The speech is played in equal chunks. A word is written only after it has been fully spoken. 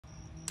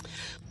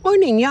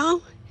Morning,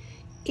 y'all.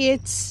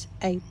 It's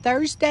a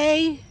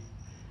Thursday,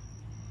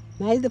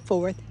 May the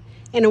 4th,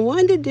 and I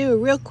wanted to do a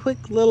real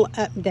quick little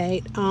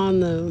update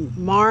on the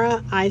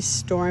Mara ice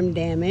storm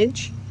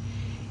damage.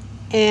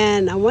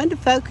 And I wanted to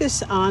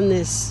focus on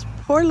this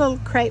poor little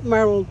crepe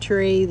myrtle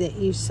tree that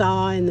you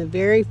saw in the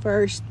very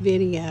first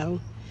video,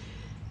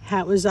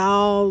 how it was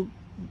all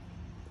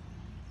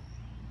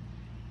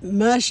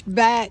mushed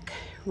back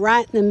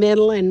right in the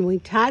middle, and we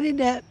tied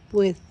it up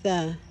with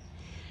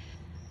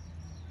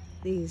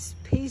these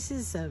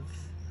pieces of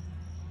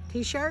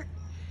t-shirt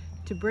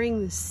to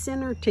bring the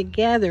center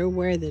together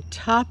where the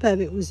top of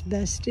it was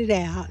busted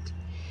out.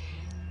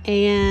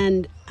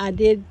 And I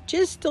did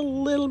just a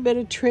little bit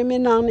of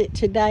trimming on it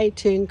today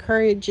to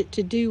encourage it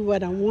to do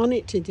what I want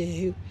it to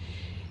do.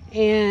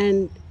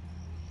 And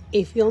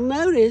if you'll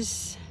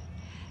notice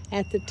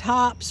at the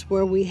tops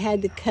where we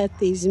had to cut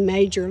these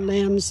major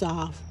limbs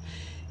off,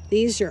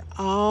 these are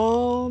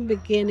all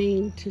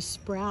beginning to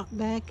sprout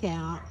back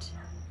out,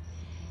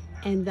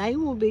 and they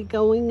will be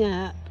going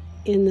up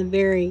in the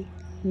very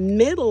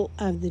middle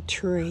of the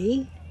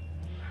tree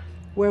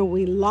where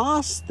we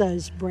lost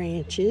those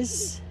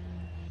branches,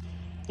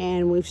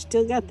 and we've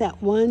still got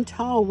that one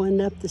tall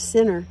one up the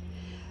center.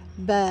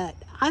 But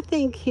I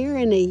think here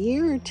in a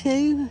year or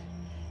two,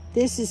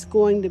 this is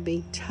going to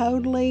be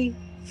totally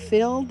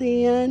filled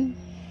in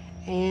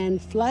and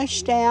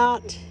flushed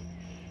out,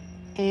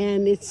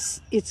 and it's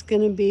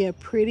going to be a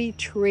pretty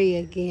tree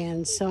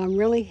again. So I'm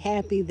really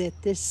happy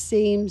that this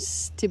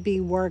seems to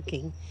be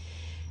working,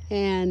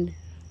 and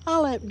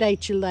I'll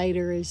update you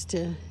later as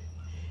to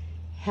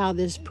how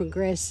this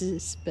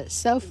progresses. But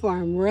so far,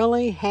 I'm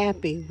really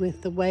happy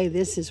with the way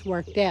this has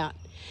worked out.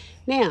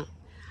 Now,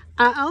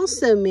 I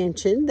also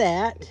mentioned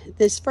that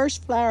this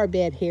first flower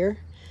bed here,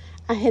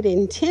 I had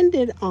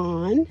intended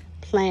on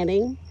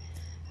planting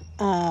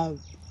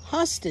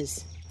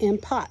hostas in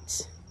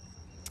pots.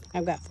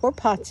 I've got 4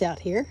 pots out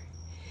here,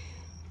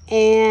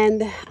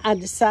 and I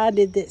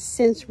decided that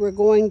since we're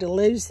going to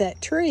lose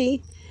that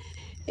tree,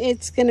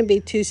 it's going to be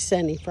too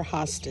sunny for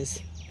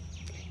hostas.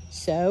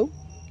 So,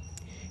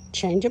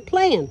 change of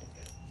plan.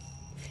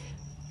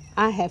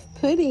 I have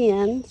put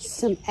in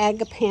some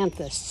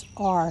agapanthus,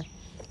 or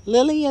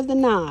lily of the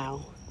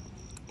Nile,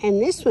 and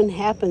this one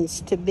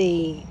happens to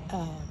be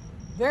a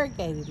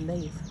variegated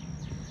leaf,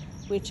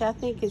 which I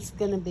think is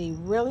going to be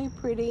really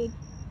pretty.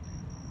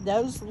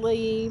 Those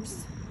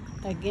leaves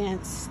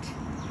against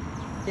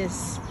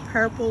this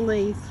purple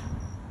leaf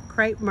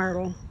crepe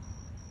myrtle,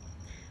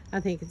 I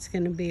think it's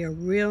going to be a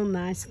real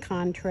nice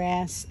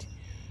contrast.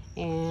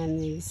 And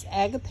these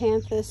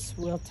agapanthus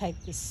will take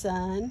the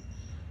sun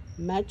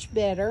much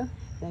better.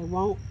 They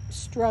won't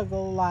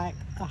struggle like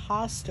a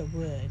hosta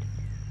would.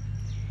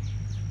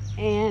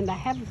 And I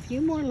have a few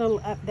more little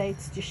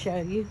updates to show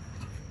you.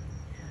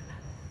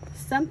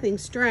 Something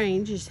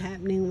strange is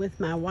happening with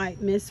my white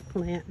mist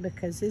plant,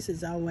 because this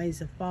is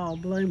always a fall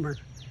bloomer.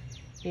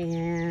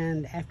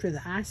 And after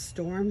the ice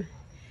storm,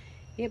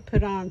 it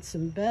put on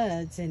some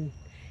buds, and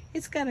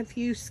it's got a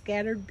few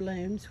scattered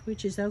blooms,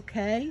 which is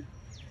okay.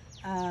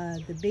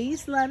 The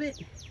bees love it,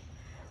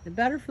 the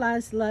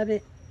butterflies love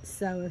it,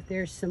 so if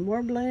there's some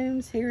more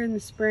blooms here in the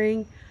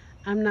spring,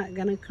 I'm not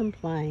going to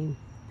complain.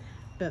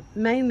 But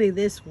mainly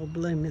this will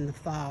bloom in the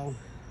fall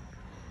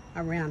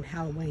around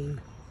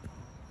Halloween.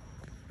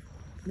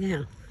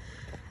 Now,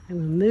 I'm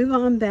going to move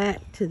on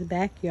back to the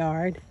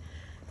backyard,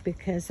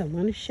 because I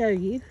want to show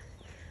you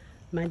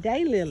my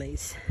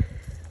daylilies.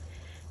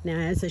 Now,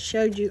 as I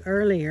showed you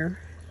earlier,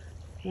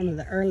 one of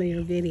the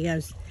earlier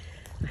videos,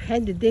 I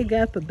had to dig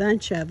up a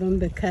bunch of them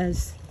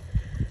because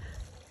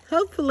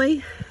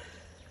hopefully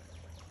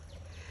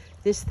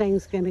this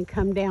thing's going to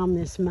come down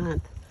this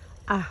month.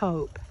 I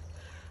hope.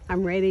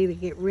 I'm ready to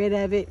get rid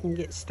of it and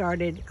get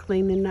started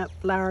cleaning up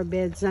flower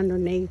beds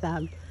underneath.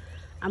 I'm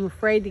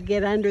afraid to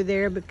get under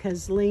there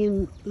because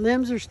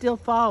limbs are still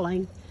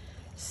falling,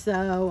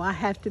 so I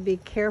have to be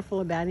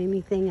careful about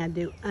anything I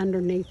do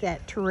underneath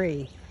that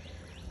tree.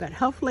 But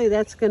hopefully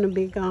that's going to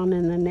be gone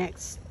in the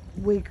next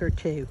week or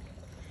two.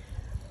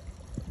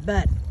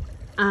 But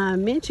I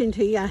mentioned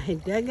to you I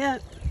had dug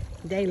up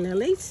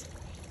daylilies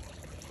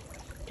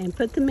and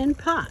put them in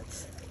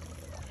pots.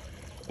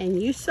 And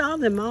you saw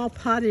them all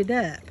potted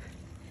up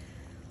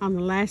on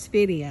the last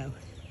video.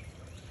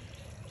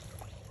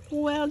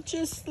 Well,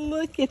 just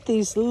look at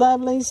these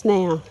lovelies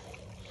now.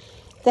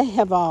 They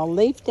have all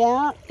leafed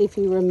out. If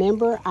you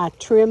remember, I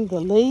trimmed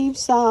the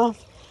leaves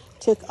off,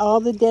 took all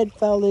the dead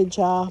foliage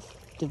off,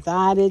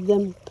 divided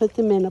them, put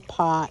them in a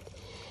pot.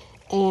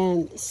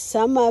 And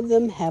some of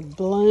them have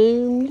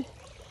bloomed.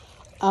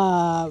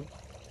 A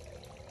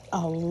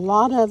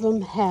lot of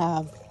them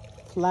have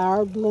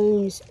flower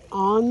blooms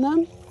on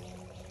them.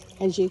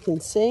 As you can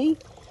see,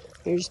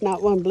 there's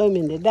not one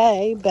blooming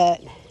today,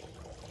 but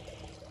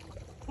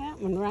that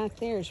one right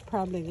there is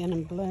probably going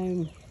to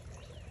bloom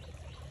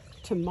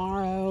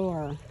tomorrow,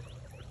 or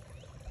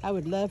I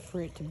would love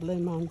for it to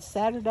bloom on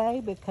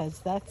Saturday, because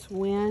that's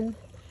when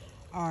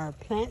our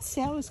plant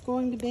sale is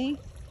going to be.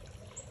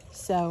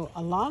 So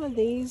a lot of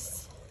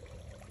these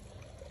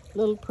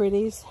little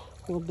pretties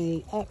will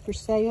be up for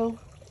sale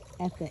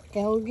at the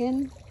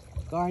Elgin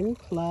Garden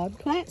Club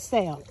plant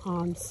sale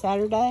on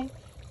Saturday,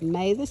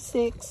 May the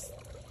 6th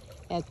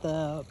at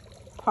the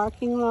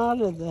parking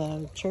lot of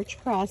the Church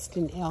of Christ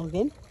in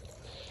Elgin.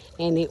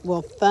 And it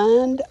will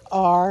fund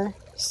our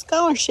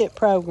scholarship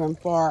program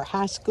for our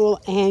high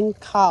school and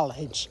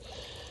college.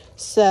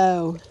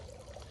 So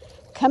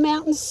come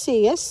out and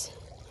see us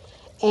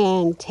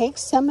and take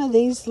some of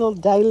these little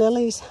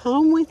daylilies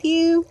home with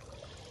you.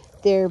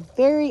 They're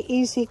very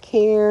easy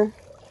care,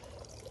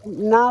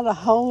 not a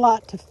whole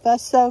lot to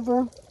fuss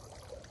over.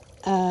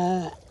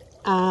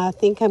 I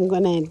think I'm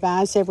going to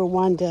advise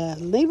everyone to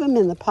leave them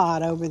in the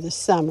pot over the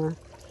summer,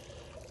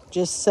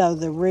 just so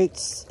the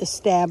roots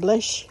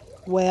establish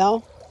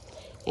well,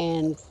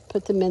 and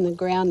put them in the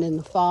ground in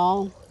the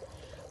fall,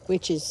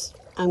 which is,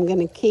 I'm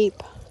going to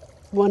keep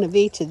one of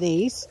each of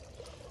these,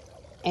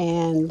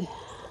 and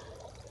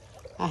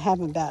I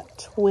have about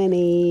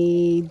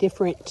 20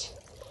 different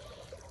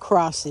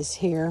crosses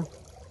here.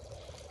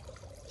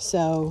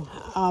 So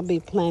I'll be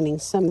planting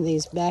some of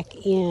these back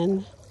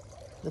in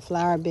the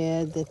flower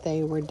bed that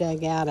they were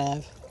dug out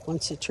of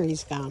once the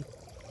tree's gone.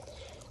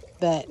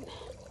 But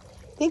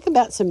think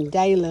about some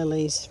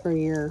daylilies for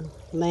your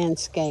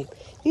landscape.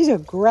 These are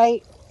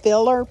great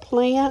filler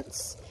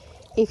plants.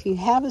 If you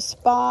have a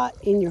spot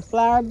in your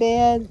flower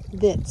bed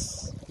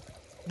that's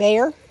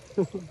bare,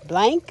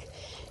 blank,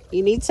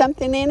 you need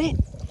something in it,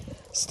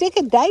 stick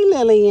a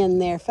daylily in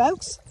there,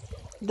 folks.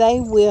 They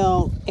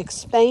will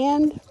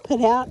expand,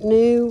 put out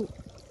new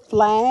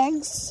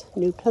flags,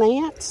 new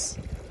plants,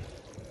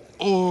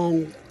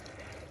 and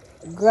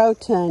grow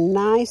to a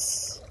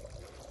nice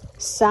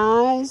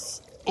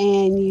size,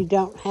 and you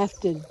don't have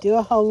to do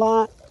a whole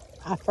lot.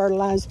 I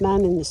fertilize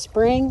mine in the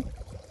spring.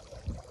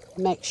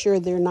 Make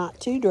sure they're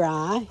not too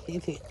dry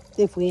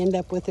if we end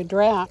up with a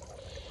drought.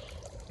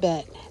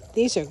 But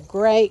these are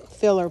great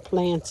filler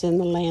plants in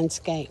the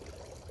landscape.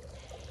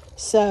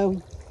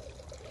 So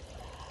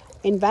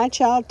invite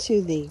y'all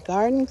to the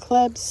Garden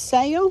Club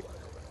sale,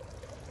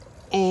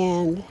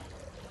 and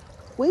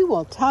we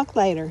will talk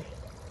later.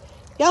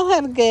 Y'all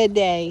have a good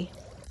day.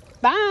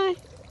 Bye.